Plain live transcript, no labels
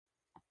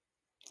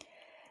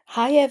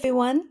Hi,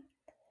 everyone.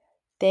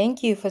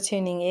 Thank you for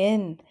tuning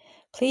in.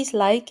 Please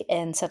like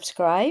and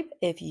subscribe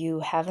if you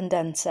haven't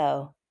done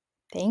so.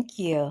 Thank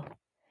you.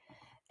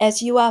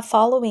 As you are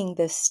following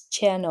this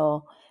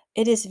channel,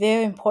 it is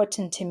very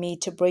important to me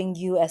to bring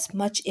you as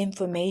much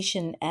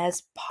information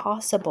as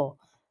possible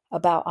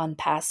about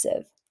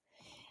ONPASSIVE.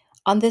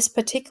 On this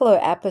particular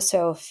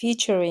episode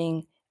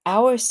featuring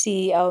our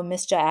CEO,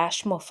 Mr.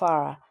 Ash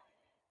Mufarah,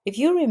 if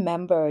you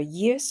remember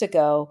years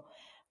ago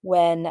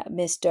when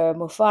Mr.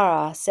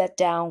 Mufarah sat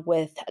down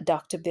with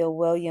Dr. Bill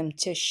Williams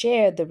to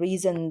share the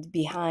reason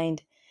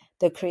behind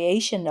the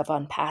creation of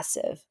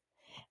ONPASSIVE,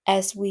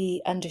 as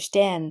we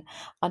understand,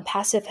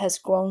 ONPASSIVE has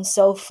grown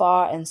so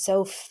far and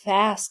so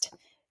fast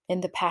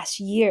in the past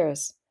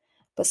years,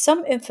 but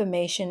some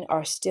information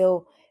are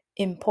still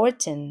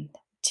important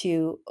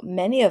to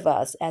many of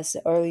us as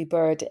the early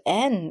bird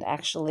and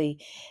actually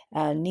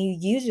new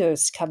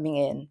users coming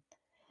in.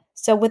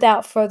 So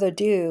without further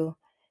ado,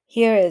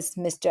 here is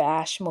Mr.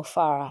 Ash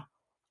Mufarah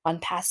on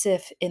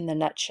Passive in the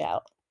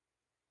Nutshell.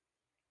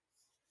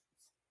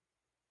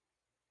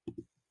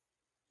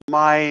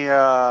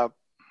 My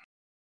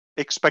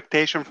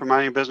expectation from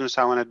any business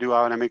I want to do,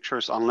 I want to make sure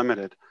it's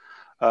unlimited.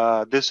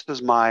 This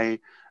is my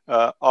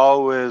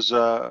always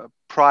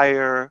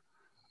prior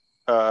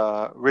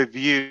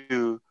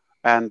review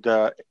and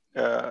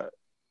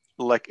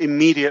like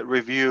immediate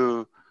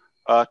review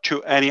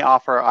to any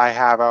offer I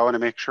have. I want to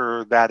make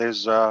sure that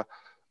is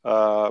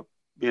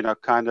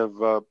kind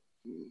of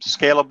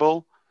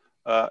scalable.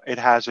 It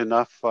has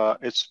enough.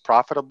 It's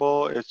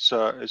profitable. It's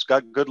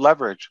got good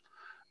leverage.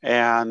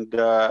 And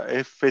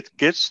if it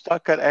gets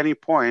stuck at any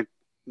point,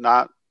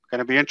 not going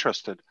to be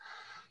interested.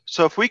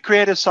 So if we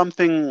created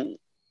something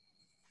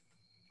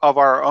of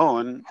our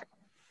own,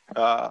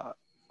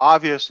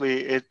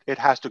 obviously it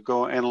has to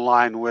go in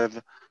line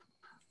with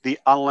the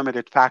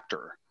unlimited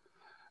factor.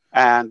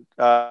 And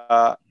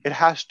it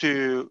has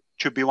to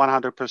be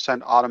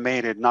 100%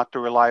 automated, not to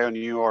rely on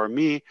you or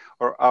me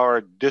or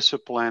our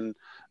discipline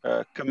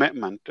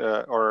commitment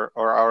or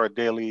our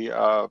daily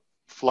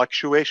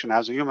fluctuation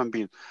as a human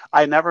being.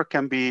 I never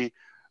can be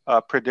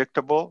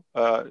predictable.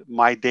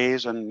 My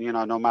days, and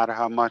no matter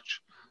how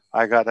much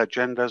I got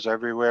agendas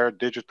everywhere,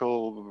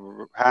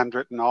 digital,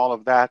 handwritten, all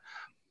of that,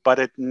 but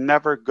it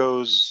never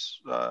goes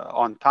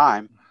on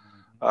time.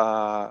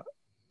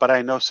 But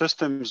I know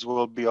systems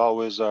will be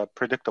always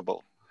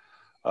predictable.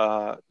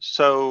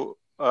 So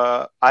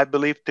I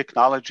believe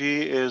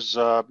technology is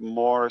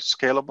more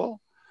scalable,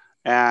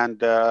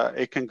 and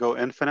it can go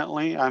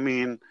infinitely. I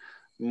mean,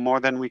 more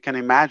than we can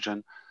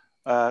imagine.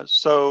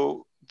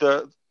 So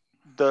the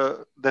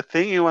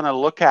thing you want to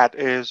look at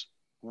is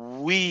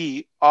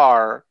we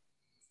are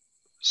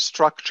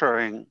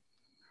structuring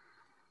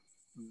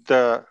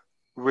the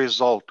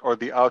result or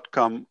the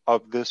outcome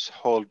of this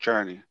whole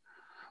journey.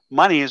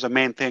 Money is the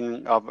main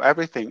thing of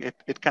everything.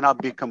 It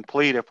cannot be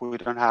complete if we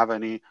don't have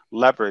any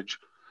leverage.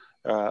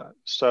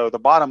 So the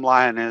bottom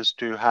line is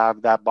to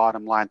have that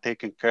bottom line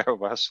taken care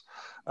of us,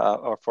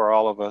 or for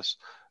all of us.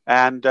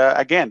 And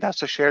again,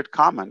 that's a shared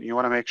common. You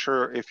want to make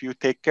sure if you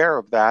take care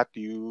of that,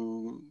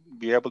 you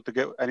be able to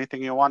get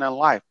anything you want in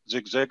life.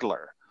 Zig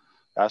Ziglar,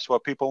 that's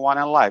what people want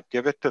in life.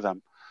 Give it to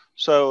them.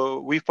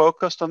 So we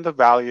focused on the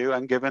value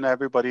and given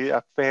everybody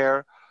a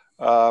fair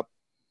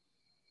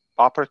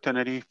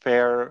opportunity,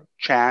 fair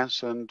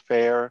chance, and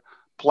fair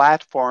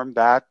platform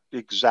that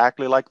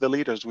exactly like the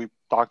leaders we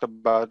talked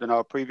about in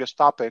our previous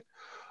topic,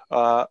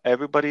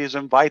 everybody is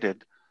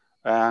invited.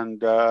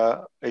 And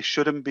it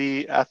shouldn't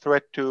be a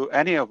threat to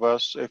any of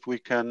us if we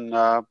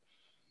can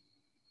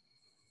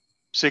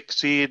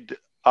succeed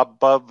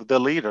above the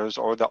leaders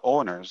or the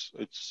owners.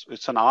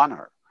 It's an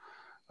honor.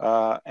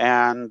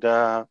 And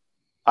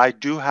I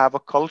do have a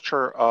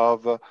culture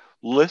of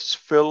let's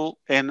fill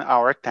in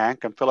our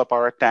tank and fill up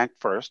our tank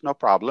first, no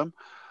problem.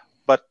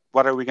 But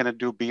what are we going to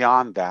do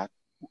beyond that?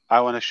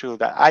 I want to show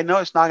that. I know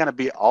it's not going to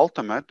be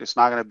ultimate. It's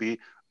not going to be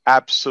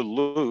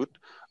absolute.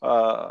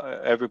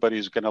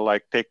 Everybody's going to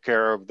like take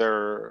care of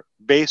their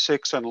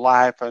basics in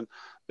life, and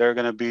they're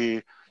going to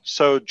be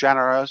so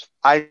generous.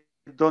 I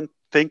don't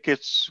think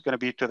it's going to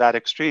be to that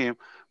extreme.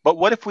 But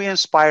what if we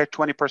inspire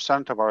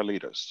 20% of our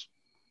leaders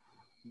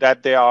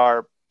that they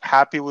are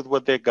happy with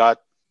what they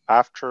got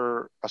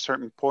after a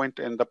certain point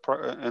in the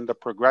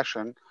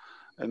progression,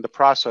 in the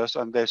process,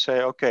 and they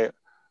say, okay,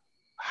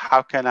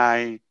 how can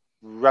I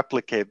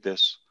replicate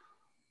this?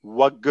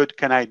 What good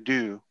can I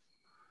do?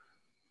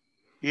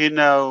 In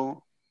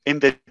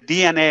the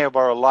DNA of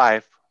our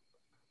life,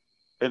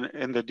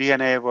 in the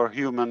DNA of our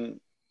human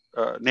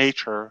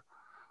nature,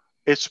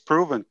 it's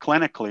proven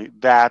clinically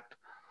that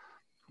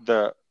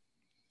the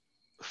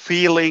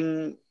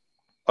feeling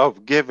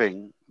of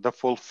giving, the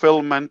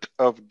fulfillment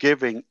of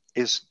giving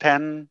is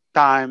 10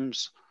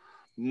 times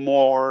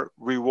more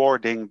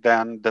rewarding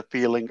than the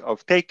feeling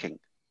of taking.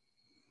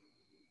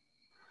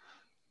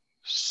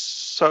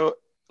 So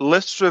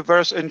let's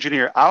reverse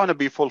engineer. I want to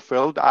be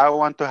fulfilled. I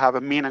want to have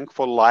a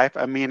meaningful life,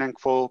 a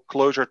meaningful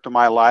closure to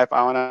my life.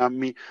 I want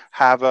to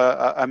have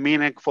a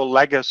meaningful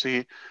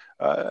legacy,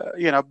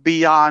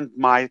 beyond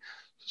my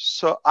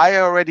So I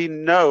already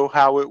know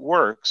how it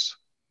works.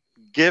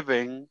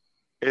 Giving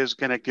is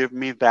going to give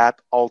me that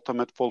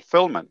ultimate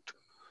fulfillment.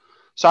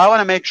 So I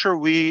want to make sure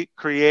we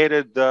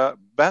created the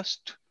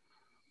best,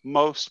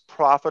 most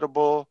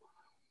profitable,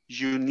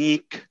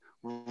 unique,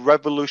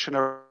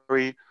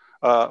 revolutionary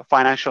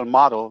financial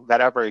model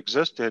that ever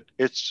existed.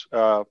 It's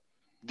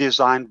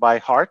designed by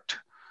heart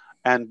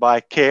and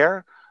by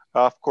care.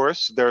 Of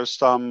course, there's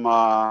some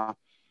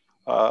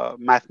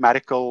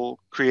mathematical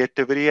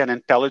creativity and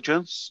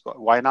intelligence.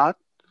 Why not?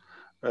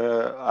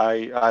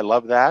 I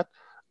love that,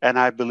 and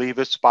I believe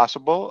it's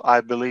possible.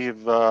 I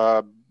believe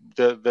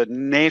the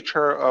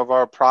nature of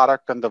our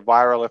product and the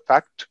viral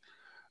effect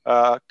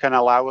can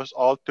allow us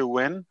all to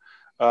win.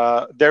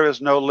 There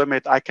is no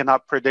limit. I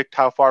cannot predict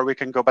how far we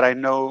can go, but I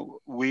know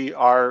we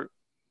are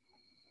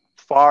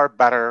far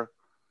better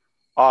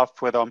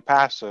off with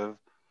OnPassive.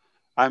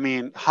 I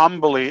mean,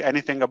 humbly,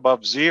 anything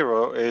above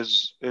zero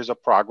is a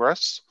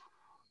progress.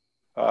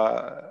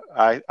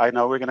 I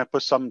know we're going to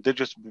put some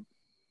digits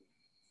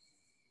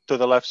to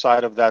the left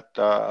side of that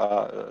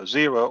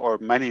zero or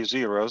many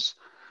zeros,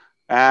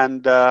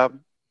 and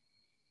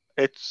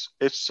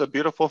it's a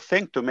beautiful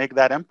thing to make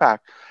that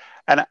impact.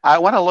 And I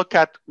want to look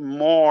at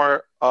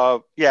more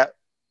of, yeah,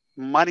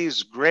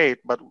 money's great,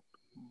 but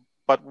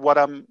what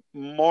I'm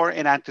more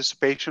in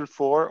anticipation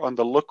for, on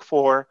the look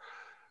for,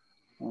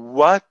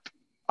 what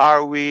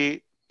are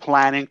we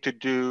planning to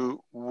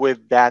do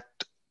with that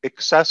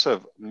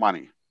excessive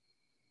money?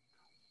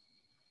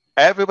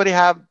 Everybody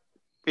have,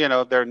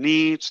 their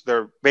needs,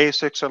 their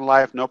basics in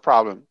life, no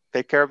problem.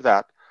 Take care of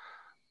that.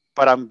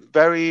 But I'm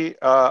very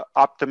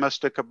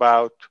optimistic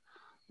about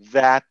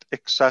that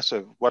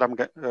excessive. What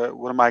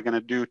am I going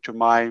to do to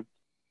my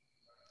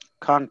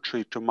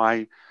country, to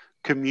my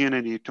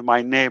community, to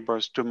my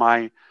neighbors, to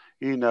my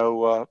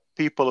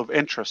people of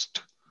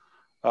interest?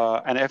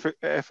 And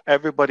if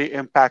everybody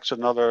impacts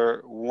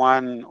another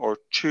one or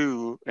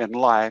two in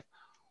life,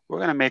 we're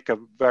going to make a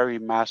very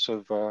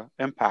massive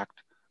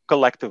impact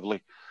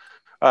collectively.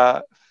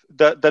 Uh,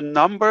 the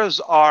numbers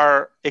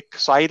are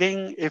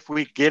exciting. If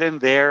we get in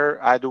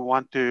there, I don't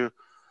want to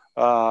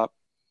uh,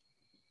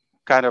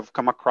 kind of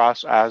come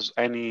across as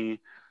any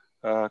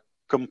uh,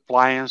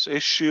 compliance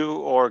issue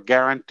or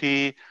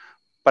guarantee,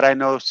 but I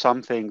know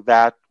something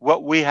that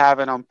what we have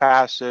in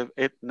OnPassive,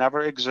 it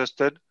never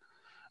existed,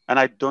 and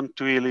I don't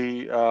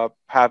really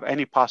have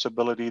any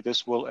possibility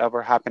this will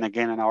ever happen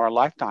again in our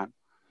lifetime.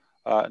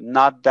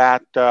 Not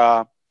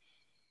that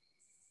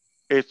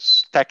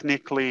it's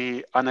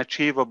technically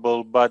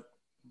unachievable, but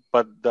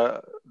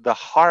the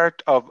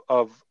heart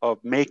of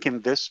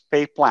making this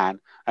pay plan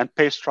and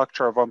pay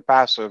structure of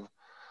OnPassive,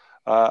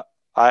 uh,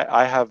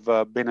 I have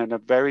been in a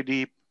very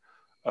deep,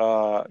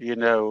 uh, you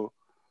know,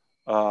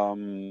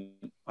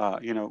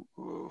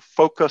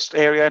 focused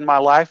area in my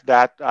life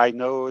that I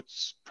know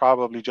it's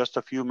probably just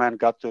a few men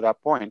got to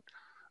that point.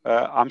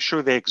 I'm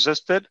sure they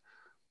existed,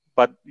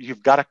 but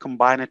you've got to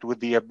combine it with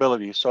the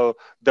ability. So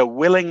the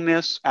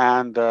willingness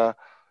and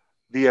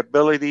the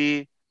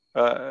ability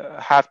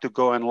have to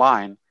go in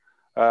line.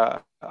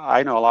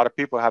 I know a lot of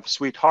people have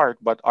sweet heart,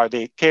 but are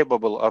they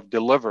capable of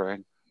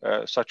delivering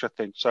such a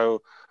thing?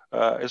 So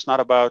it's not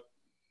about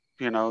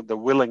the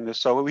willingness.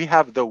 So we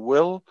have the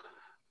will,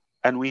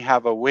 and we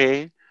have a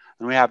way,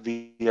 and we have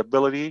the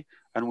ability,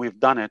 and we've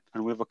done it,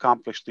 and we've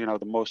accomplished the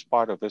most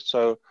part of it.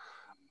 So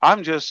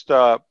I'm just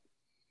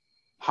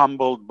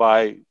humbled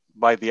by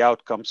the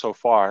outcome so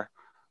far.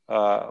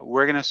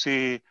 We're going to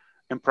see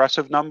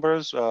impressive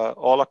numbers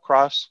all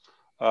across.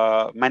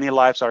 Many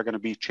lives are going to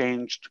be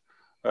changed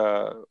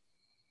uh,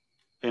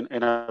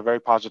 in a very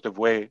positive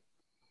way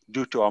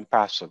due to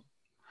OnPassive,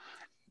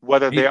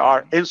 whether they Hey,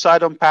 are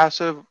inside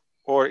OnPassive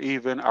or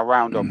even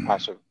around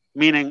OnPassive,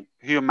 meaning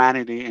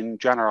humanity in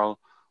general.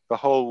 The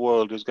whole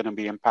world is going to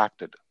be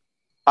impacted.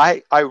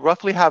 I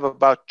roughly have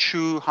about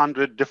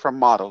 200 different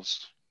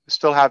models.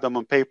 Still have them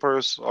on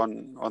papers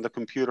on the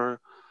computer.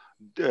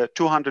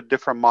 200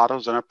 different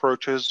models and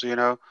approaches.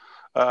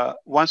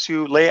 Once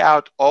you lay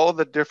out all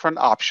the different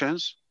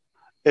options,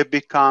 it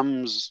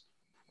becomes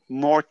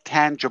more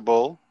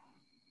tangible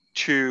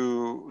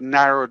to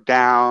narrow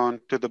down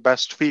to the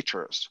best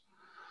features.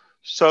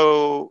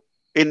 So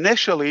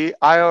initially,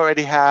 I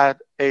already had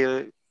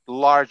a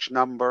large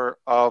number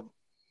of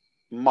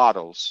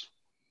models.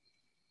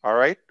 All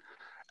right.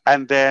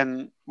 And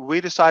then we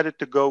decided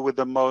to go with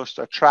the most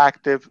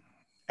attractive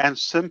and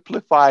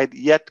simplified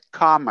yet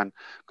common.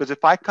 Because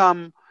if I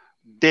come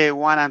day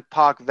one and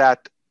talk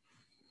that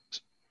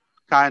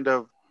kind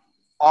of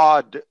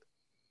odd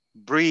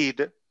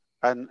breed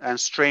and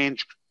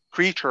strange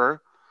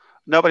creature,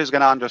 nobody's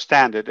going to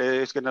understand it.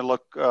 It's going to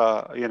look,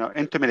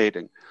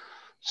 intimidating.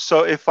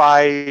 So if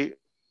it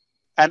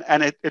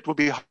will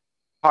be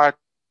hard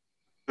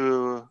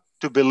to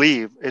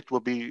believe, it will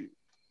be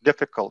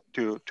difficult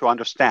to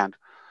understand.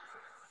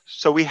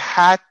 So we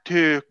had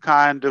to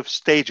kind of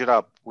stage it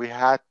up. We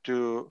had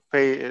to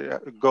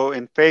go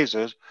in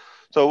phases.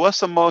 So what's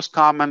the most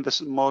common,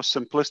 the most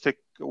simplistic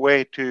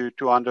way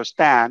to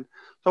understand?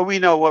 So we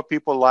know what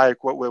people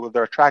like, what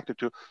they're attracted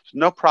to. So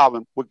no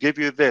problem. We'll give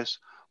you this.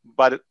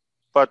 But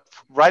but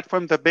right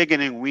from the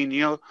beginning, we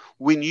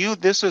knew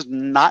this is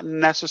not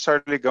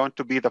necessarily going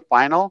to be the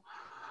final.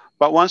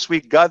 But once we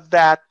got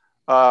that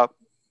uh,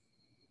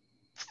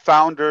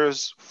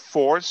 founder's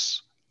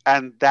force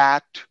and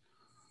that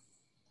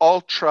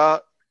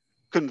ultra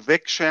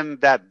conviction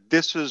that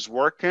this is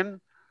working,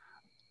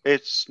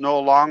 it's no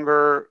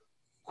longer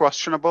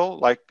questionable.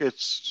 Like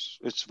it's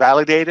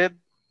validated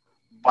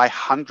by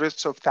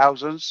hundreds of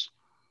thousands,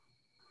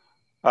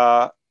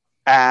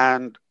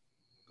 and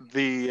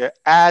the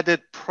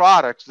added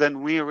products.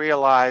 Then we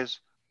realize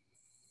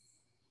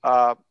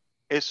uh,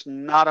 it's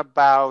not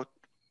about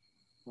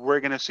we're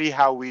going to see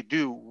how we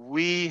do.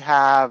 We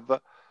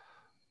have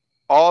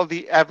all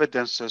the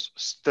evidences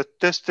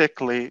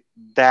statistically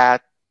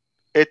that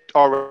it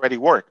already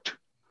worked.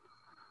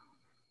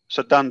 It's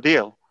a done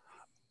deal.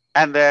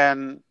 And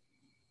then,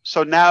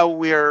 so now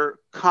we're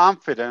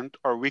confident,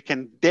 or we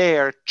can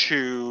dare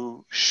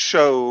to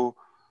show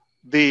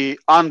the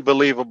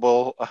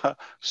unbelievable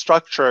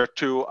structure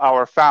to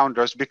our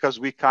founders, because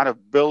we kind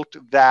of built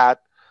that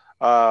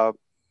uh,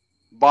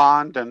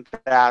 bond and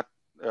that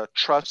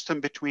trust in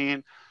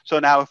between. So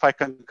now, if I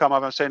can come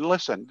up and say,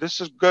 listen, this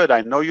is good,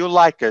 I know you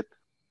like it,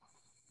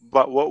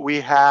 but what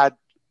we had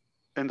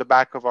in the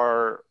back of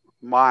our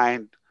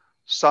mind,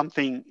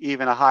 something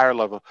even a higher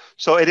level.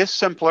 So it is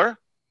simpler,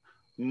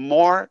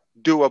 more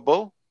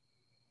doable,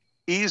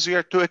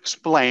 easier to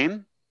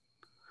explain.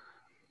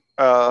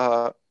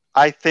 Uh,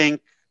 I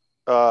think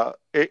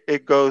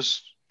it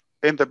goes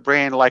in the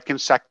brain like in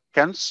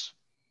seconds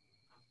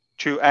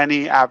to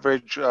any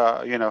average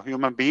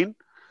human being,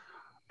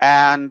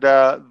 and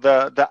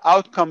the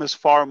outcome is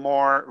far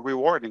more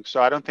rewarding.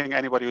 So I don't think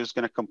anybody is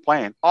going to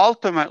complain.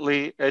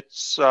 Ultimately,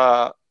 it's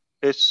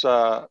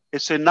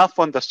enough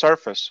on the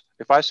surface.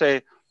 If I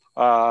say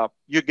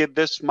you get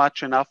this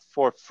much enough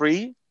for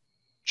free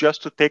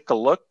just to take a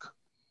look,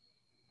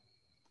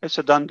 it's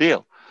a done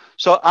deal.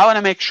 So I want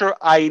to make sure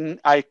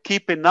I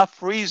keep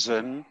enough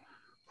reason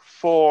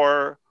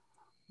for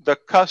the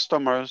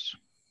customers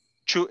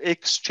to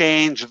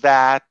exchange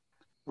that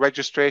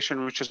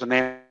registration, which is the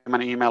name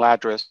and email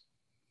address,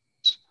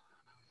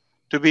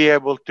 to be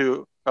able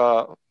to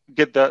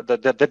get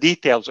the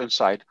details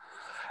inside.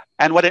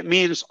 And what it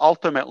means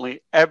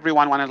ultimately,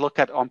 everyone, when I look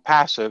at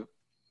OnPassive,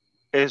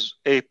 is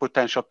a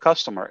potential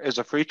customer, is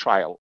a free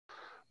trial.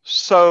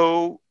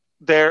 So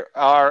there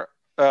are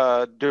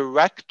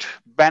direct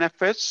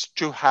benefits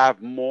to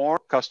have more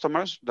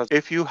customers.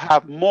 If you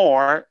have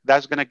more,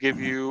 that's going to give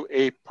you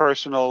a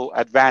personal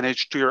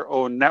advantage to your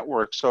own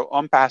network. So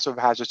OnPassive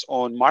has its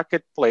own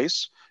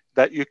marketplace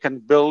that you can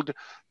build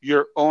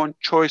your own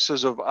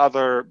choices of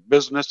other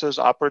businesses,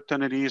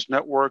 opportunities,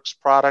 networks,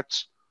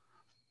 products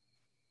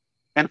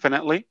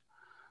infinitely.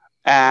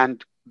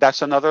 And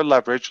that's another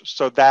leverage.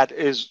 So that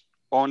is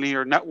only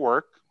your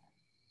network,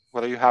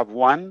 whether you have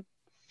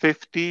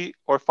 150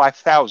 or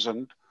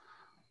 5,000,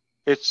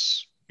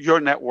 it's your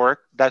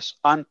network that's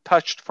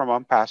untouched from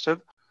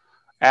OnPassive.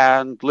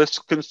 And let's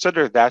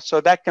consider that.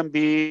 So that can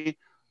be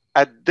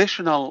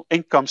additional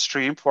income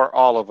stream for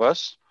all of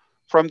us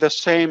from the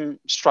same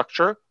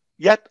structure,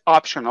 yet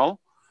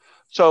optional.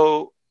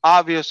 So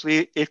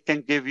obviously, it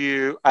can give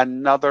you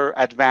another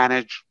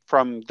advantage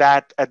from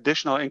that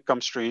additional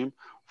income stream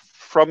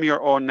from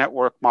your own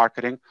network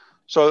marketing.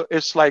 So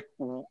it's like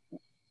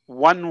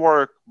one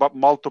work, but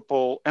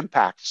multiple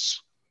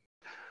impacts.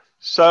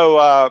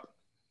 So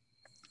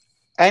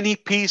any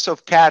piece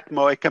of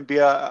Catmo, it can be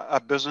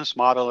a business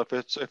model. If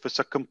it's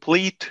a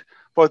complete,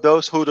 for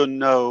those who don't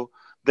know,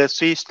 the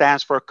C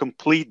stands for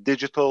complete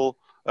digital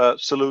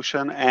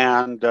solution,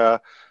 and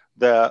the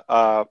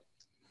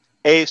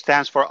A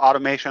stands for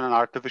automation and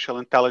artificial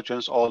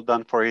intelligence, all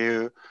done for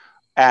you.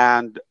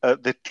 And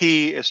the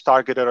T is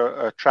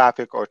targeted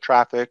traffic or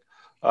traffic.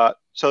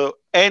 So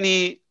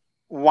any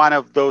one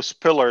of those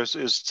pillars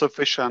is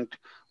sufficient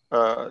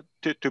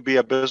to be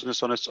a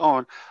business on its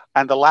own.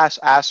 And the last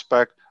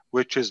aspect,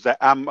 which is the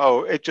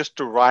MO, it just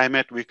to rhyme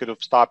it, we could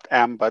have stopped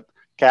M, but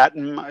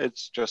CATM,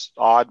 it's just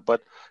odd,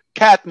 but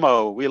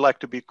CATMO, we like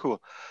to be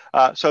cool.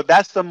 So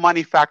that's the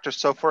money factor.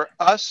 So for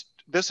us,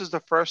 this is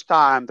the first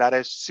time that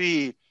I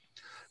see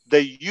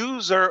the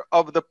user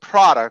of the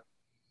product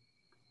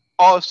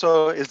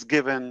also is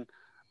given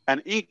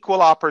an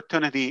equal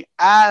opportunity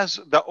as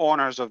the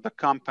owners of the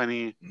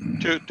company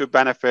to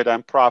benefit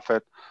and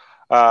profit.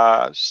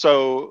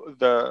 So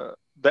the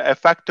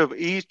effect of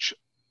each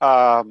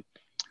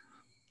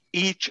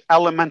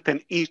element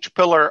and each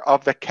pillar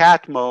of the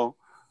CATMO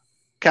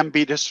can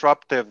be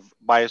disruptive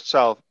by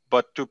itself,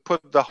 but to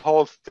put the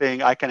whole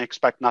thing, I can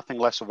expect nothing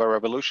less of a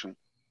revolution.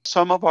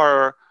 Some of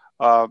our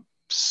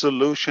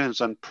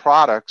solutions and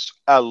products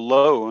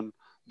alone,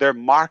 their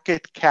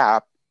market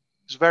cap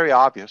is very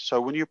obvious.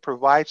 So when you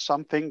provide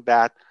something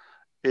that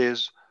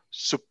is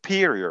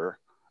superior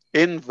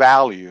in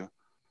value,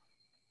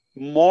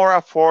 more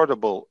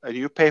affordable, and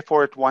you pay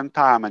for it one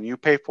time, and you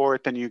pay for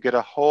it, and you get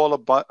a whole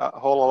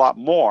lot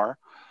more.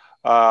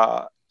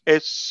 Uh,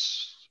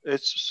 it's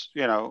it's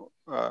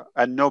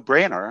a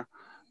no-brainer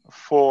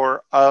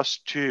for us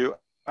to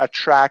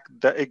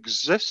attract the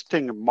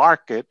existing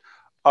market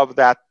of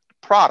that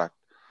product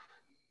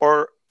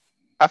or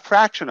a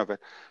fraction of it.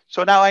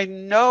 So now I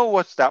know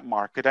what's that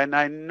market and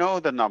I know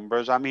the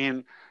numbers. I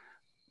mean,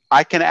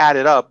 I can add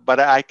it up, but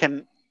I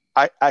can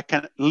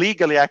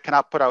legally I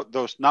cannot put out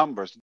those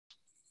numbers,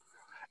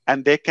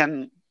 and they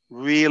can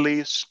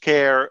really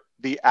scare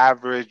the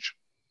average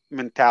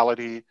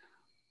mentality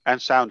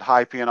and sound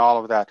hypey and all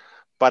of that.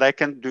 But I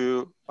can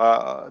do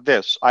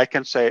this. I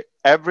can say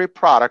every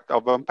product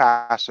of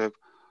ONPASSIVE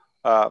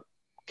uh,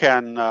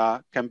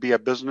 can be a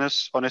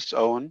business on its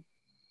own,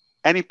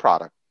 any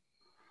product,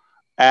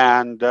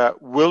 and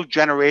will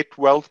generate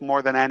wealth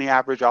more than any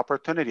average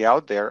opportunity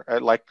out there,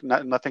 like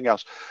nothing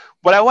else.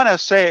 What I want to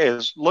say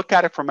is look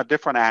at it from a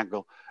different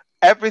angle.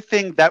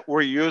 Everything that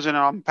we're using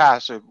on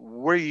passive,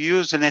 we're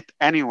using it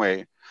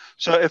anyway.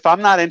 So if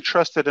I'm not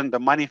interested in the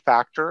money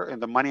factor, in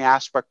the money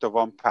aspect of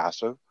on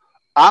passive,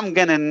 I'm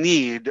going to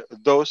need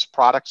those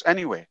products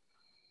anyway.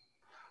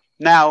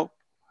 Now,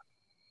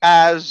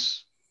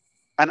 as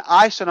an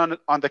icing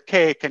on the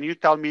cake, can you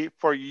tell me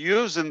for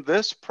using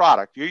this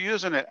product, you're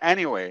using it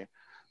anyway,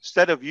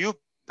 instead of you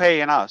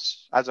paying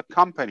us as a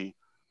company,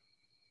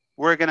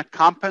 we're going to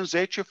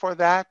compensate you for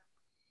that?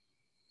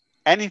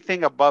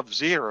 Anything above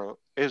zero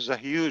is a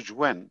huge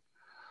win.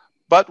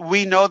 But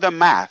we know the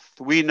math,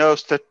 we know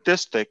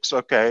statistics.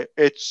 Okay,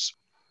 it's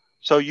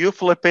so you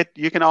flip it.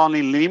 You can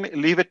only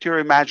leave it to your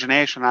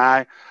imagination.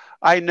 I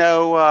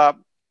know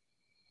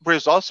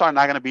results are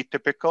not going to be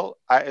typical.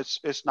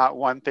 It's not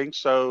one thing.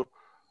 So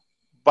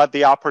but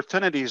the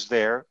opportunities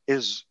there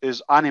is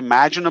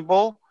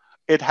unimaginable.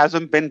 It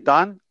hasn't been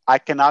done. I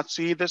cannot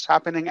see this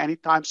happening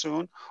anytime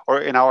soon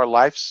or in our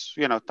life's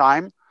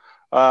time.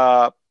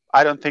 Uh,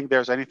 I don't think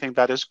there's anything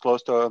that is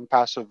close to a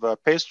passive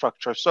pay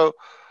structure. So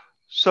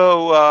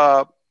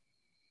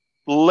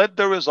let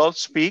the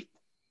results speak,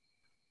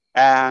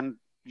 and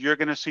you're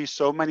going to see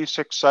so many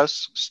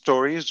success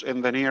stories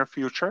in the near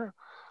future.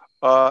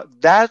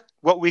 That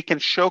what we can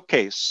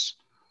showcase,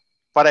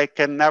 but I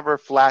can never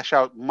flash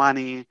out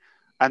money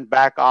and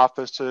back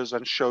offices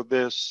and show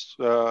this.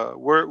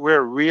 We're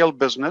a real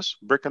business,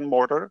 brick and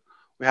mortar.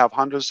 We have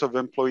hundreds of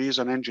employees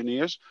and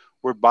engineers.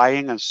 We're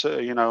buying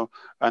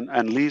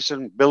and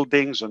leasing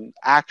buildings and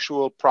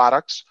actual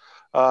products.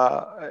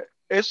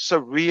 It's a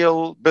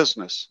real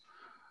business,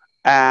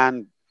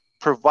 and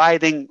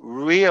providing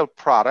real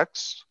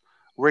products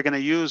we're going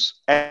to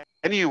use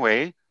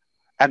anyway,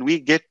 and we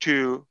get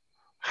to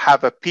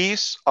have a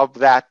piece of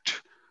that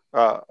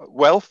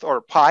wealth or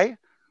pie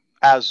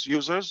as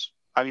users.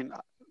 I mean,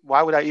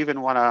 why would I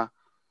even want to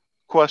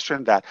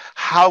question that?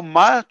 How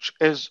much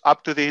is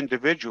up to the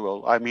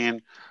individual. I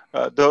mean,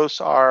 those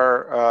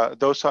are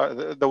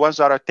the ones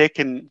that are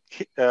taking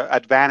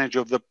advantage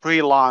of the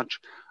pre-launch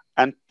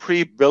and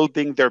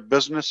pre-building their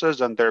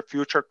businesses and their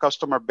future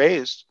customer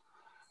base.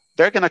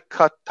 They're going to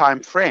cut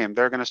time frame.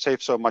 They're going to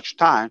save so much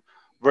time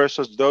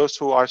versus those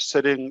who are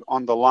sitting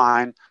on the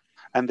line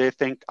and they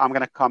think I'm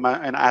going to come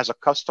in as a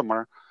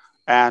customer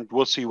and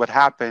we'll see what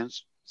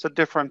happens. It's a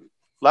different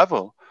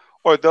level.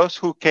 Or those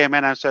who came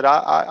in and said,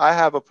 I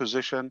have a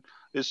position,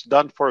 it's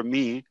done for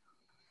me.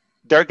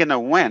 They're going to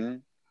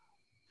win,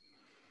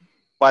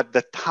 but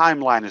the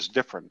timeline is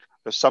different.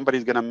 Because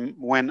somebody's going to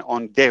win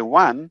on day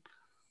one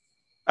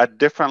at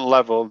different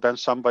level than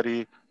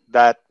somebody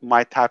that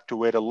might have to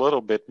wait a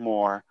little bit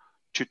more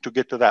to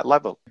get to that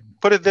level.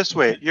 Put it this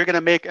way, you're going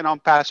to make an on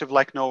passive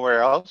like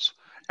nowhere else,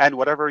 and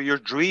whatever your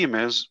dream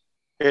is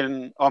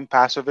in on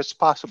passive is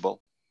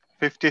possible.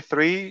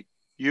 53,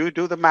 you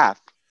do the math.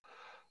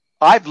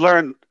 I've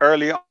learned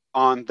early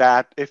on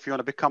that if you want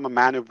to become a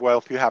man of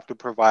wealth, you have to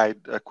provide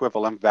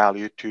equivalent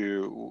value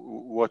to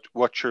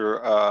what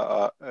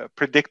your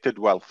predicted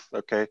wealth.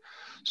 Okay,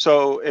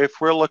 so if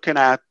we're looking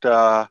at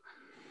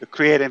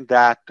creating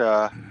that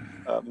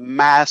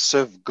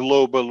massive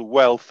global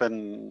wealth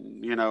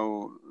and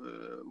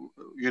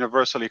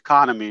universal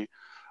economy,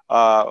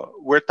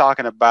 we're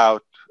talking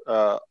about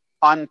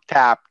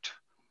untapped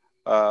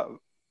uh,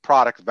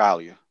 product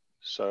value.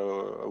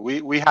 So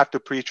we have to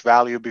preach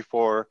value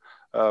before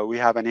we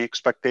have any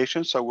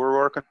expectations. So we're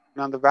working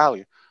on the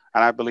value,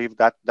 and I believe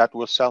that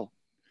will sell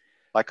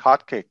like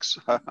hotcakes.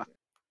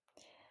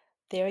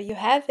 There you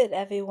have it,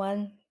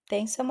 everyone.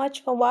 Thanks so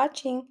much for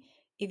watching.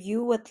 If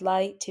you would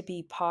like to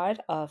be part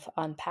of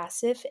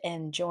OnPassive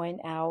and join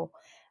our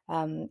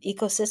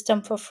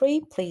ecosystem for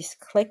free, please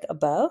click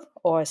above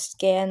or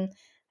scan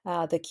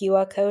the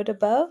QR code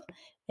above.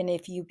 And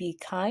if you be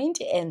kind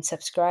and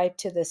subscribe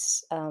to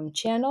this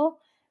channel,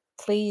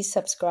 please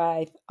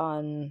subscribe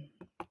on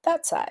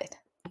that side.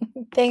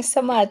 Thanks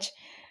so much.